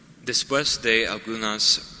Después de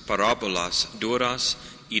algunas parábolas duras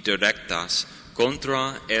y directas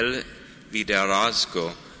contra el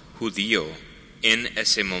liderazgo judío en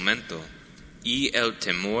ese momento y el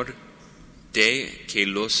temor de que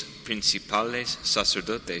los principales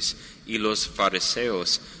sacerdotes y los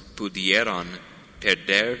fariseos pudieran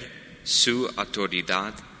perder su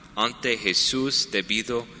autoridad ante Jesús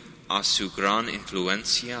debido a su gran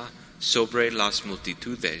influencia sobre las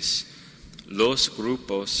multitudes, los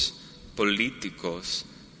grupos políticos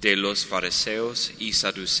de los fariseos y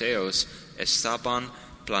saduceos estaban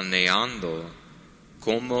planeando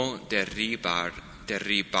cómo derribar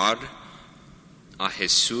a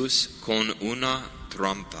Jesús con una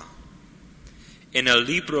trampa. En el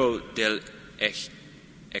libro del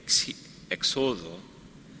Éxodo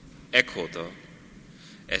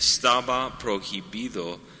estaba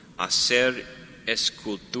prohibido hacer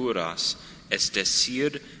esculturas, es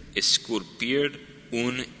decir, esculpir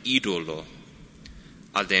un ídolo.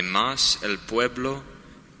 Además, el pueblo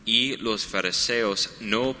y los fariseos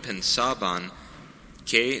no pensaban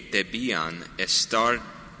que debían estar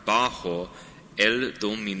bajo el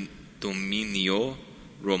dominio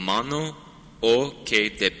romano o que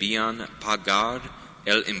debían pagar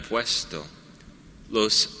el impuesto.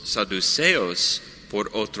 Los saduceos,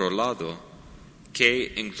 por otro lado,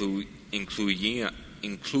 que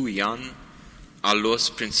incluían a los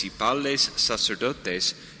principales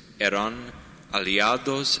sacerdotes, eran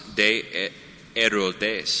aliados de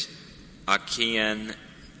Herodes, a quien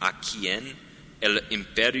el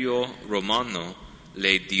imperio romano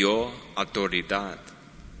le dio autoridad.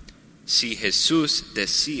 Si Jesús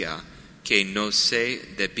decía que no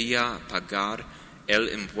se debía pagar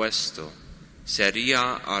el impuesto,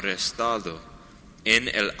 sería arrestado en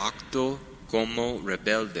el acto como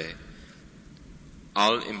rebelde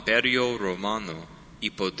al imperio romano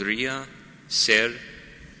y podría ser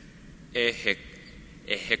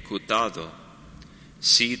ejecutado.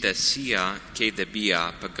 Si decía que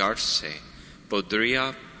debía pagarse,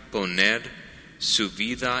 podría poner su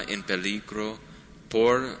vida en peligro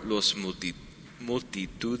por las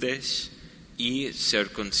multitudes y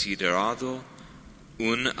ser considerado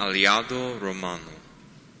un aliado romano.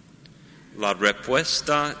 La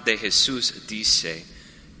respuesta de Jesús dice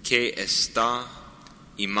que esta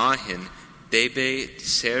imagen debe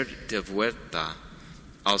ser devuelta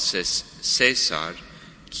al César,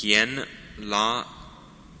 quien la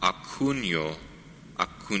acuñó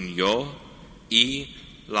y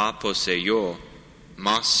la poseyó,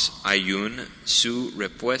 mas aún su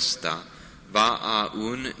respuesta va a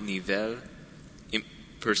un nivel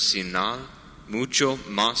personal mucho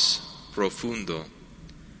más profundo.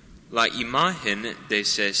 La imagen de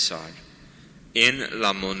César en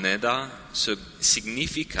la moneda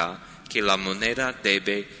significa que la moneda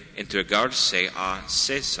debe entregarse a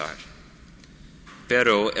César,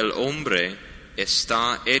 pero el hombre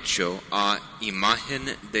está hecho a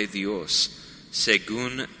imagen de Dios,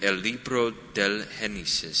 según el libro del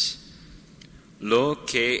Génesis. Lo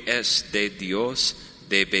que es de Dios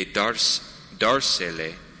debe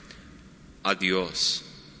dársele a Dios.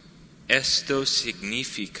 Esto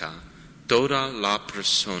significa toda la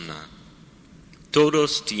persona.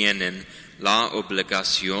 Todos tienen la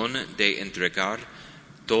obligación de entregar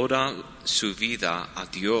toda su vida a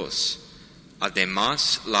Dios.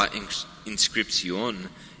 Además, la inscripción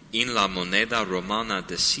en la moneda romana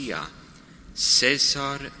decía: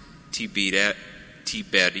 César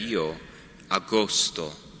Tiberio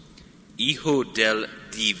Augusto, hijo del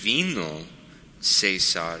divino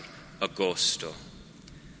César Augusto.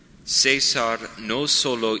 César no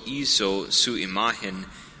solo hizo su imagen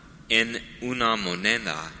en una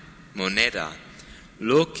moneda,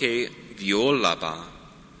 lo que violaba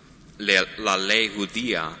la ley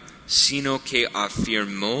judía, sino que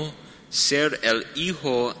afirmó ser el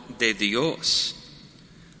Hijo de Dios.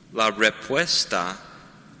 La respuesta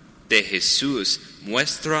de Jesús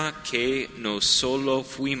muestra que no solo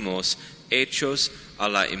fuimos hechos a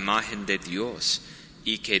la imagen de Dios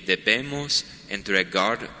y que debemos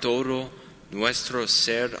entregar todo nuestro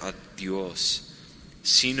ser a Dios,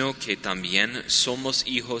 sino que también somos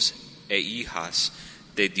hijos e hijas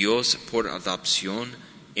de Dios por adopción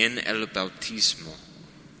en el bautismo.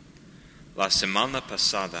 La semana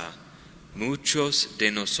pasada, muchos de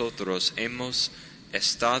nosotros hemos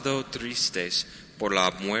estado tristes por la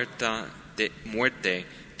muerte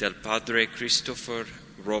del padre Christopher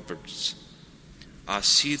Roberts. Ha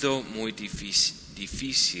sido muy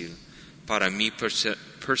difícil para mí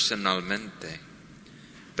personalmente,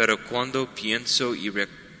 pero cuando pienso y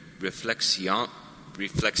reflexiono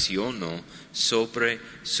sobre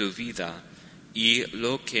su vida y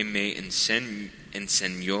lo que me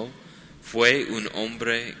enseñó fue un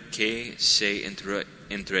hombre que se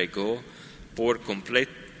entregó por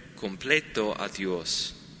completo a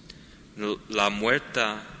Dios. La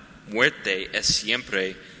muerte es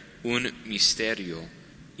siempre un misterio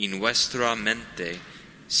y nuestra mente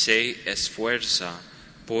se esfuerza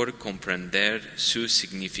por comprender su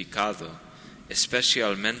significado,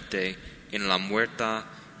 especialmente en la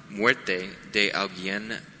muerte de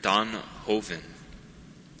alguien tan joven.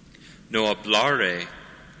 No hablaré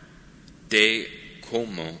de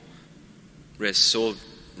cómo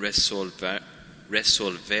resolver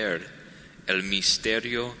el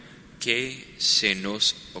misterio que se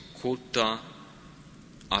nos oculta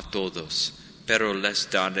a todos, pero les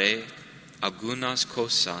daré algunas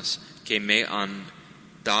cosas que me han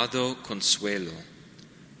dado consuelo.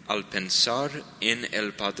 Al pensar en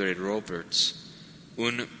el Padre Roberts,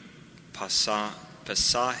 un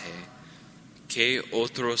pasaje que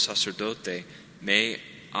otro sacerdote me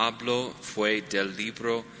habló fue del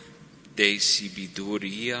libro de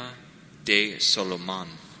sabiduría de Salomón.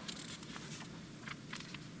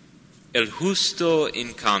 El justo,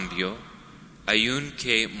 en cambio,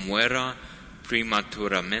 aunque muera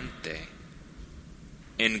prematuramente,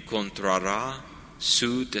 encontrará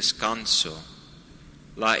su descanso.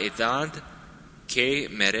 La edad que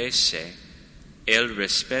merece el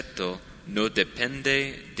respeto no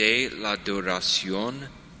depende de la duración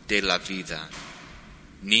de la vida,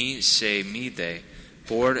 ni se mide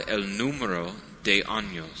por el número de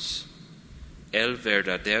años. El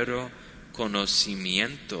verdadero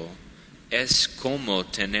conocimiento es como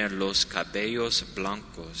tener los cabellos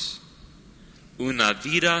blancos. Una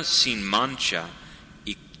vida sin mancha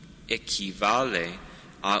equivale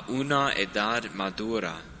a una edad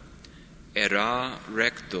madura. Era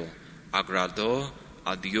recto, agradó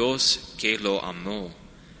a Dios que lo amó,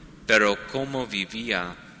 pero como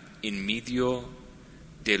vivía en medio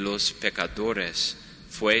de los pecadores,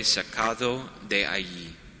 fue sacado de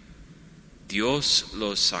allí. Dios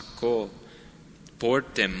lo sacó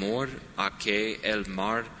por temor a que el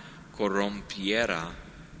mal corrompiera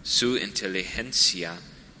su inteligencia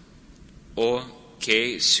o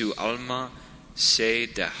que su alma se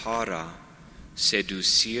dejara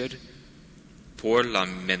seducir por la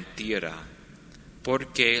mentira,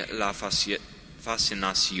 porque la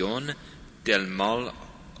fascinación del mal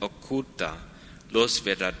oculta los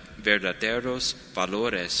verdaderos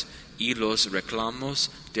valores y los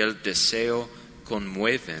reclamos del deseo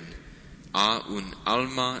conmueven a un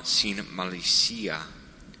alma sin malicia.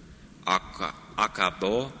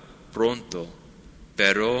 Acabó pronto,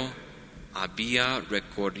 pero había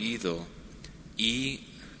recorrido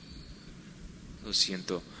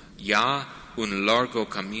ya un largo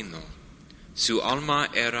camino. Su alma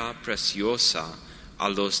era preciosa a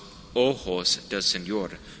los ojos del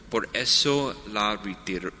Señor, por eso la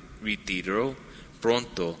retiró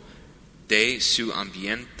pronto de su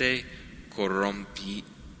ambiente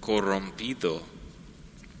corrompido.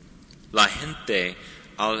 La gente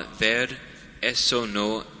al ver eso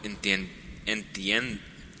no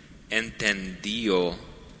entendió,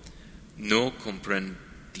 no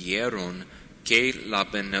comprendieron que la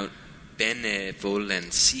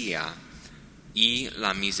benevolencia y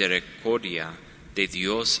la misericordia de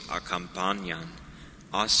Dios acompañan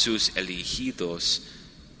a sus elegidos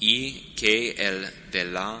y que Él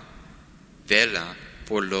vela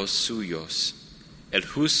por los suyos. El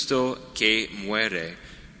justo que muere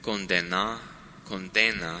condena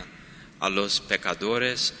a los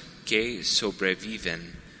pecadores que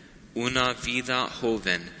sobreviven. Una vida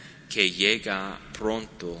joven que llega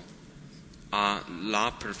pronto a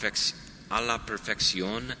la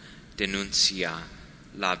perfección denuncia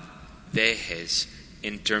la vejez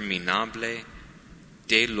interminable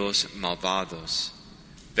de los malvados.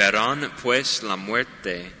 Verán pues la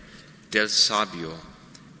muerte del sabio,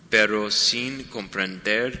 pero sin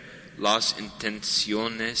comprender las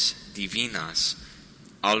intenciones divinas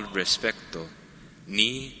al respecto,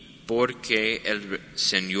 ni porque el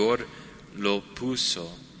Señor lo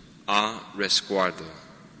puso a resguardo.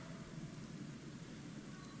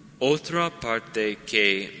 Otra parte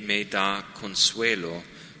que me da consuelo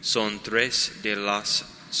son tres de las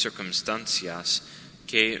circunstancias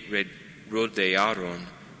que rodearon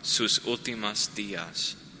sus últimos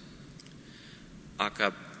días.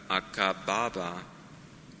 Acababa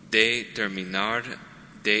de terminar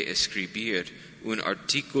de escribir un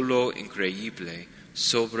artículo increíble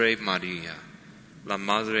sobre María, la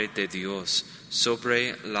Madre de Dios,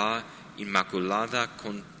 sobre la Inmaculada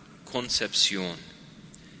Concepción.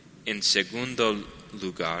 En segundo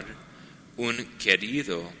lugar, un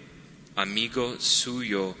querido amigo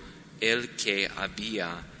suyo, el que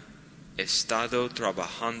había estado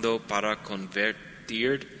trabajando para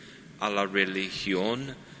convertir a la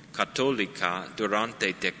religión católica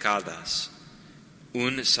durante décadas.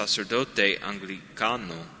 Un sacerdote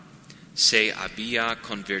anglicano se había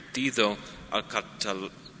convertido al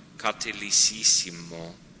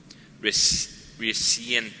catolicismo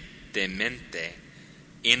recientemente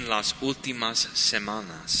en las últimas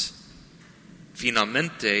semanas.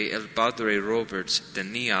 Finalmente, el padre Roberts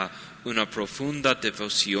tenía una profunda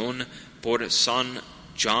devoción por San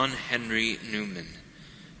John Henry Newman,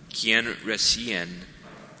 quien recién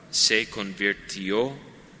se convirtió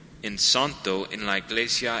en santo en la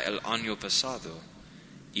iglesia el año pasado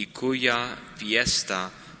y cuya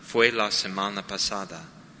fiesta fue la semana pasada,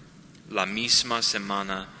 la misma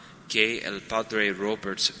semana que el padre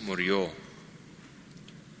Roberts murió.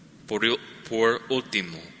 Por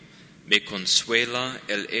último, me consuela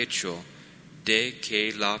el hecho de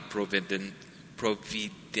que la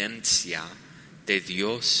providencia de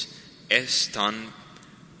Dios es tan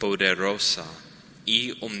poderosa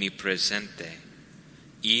y omnipresente,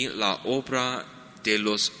 y la obra de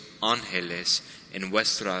los ángeles en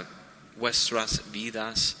vuestras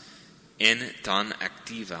vidas es tan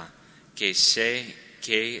activa que sé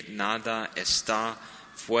que nada está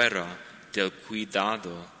fuera del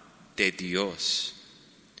cuidado de Dios.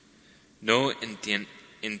 No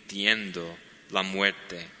entiendo la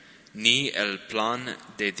muerte, ni el plan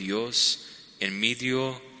de Dios en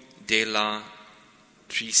medio de la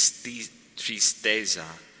tristeza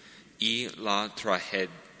y la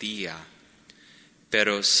tragedia,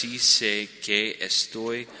 pero sí sé que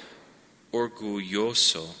estoy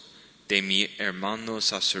orgulloso de mi hermano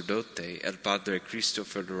sacerdote, el padre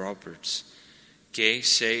Christopher Roberts, que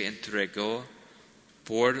se entregó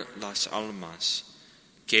por las almas,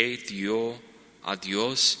 que dio a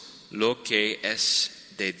Dios lo que es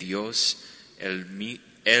de Dios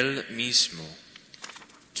él mismo,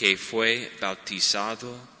 que fue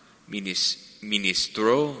bautizado,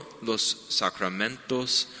 ministró los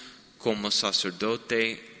sacramentos como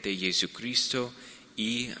sacerdote de Jesucristo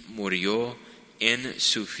y murió en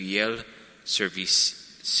su fiel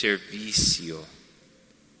servicio.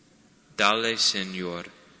 Dale, Señor,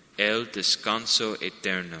 el descanso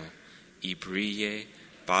eterno y brille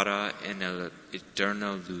para en el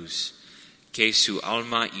eterna luz, que su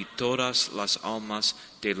alma y todas las almas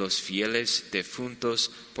de los fieles difuntos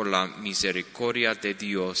por la misericordia de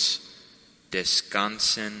Dios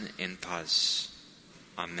descansen en paz.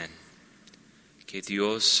 Amén. Que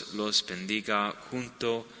Dios los bendiga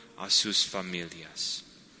junto a sus familias.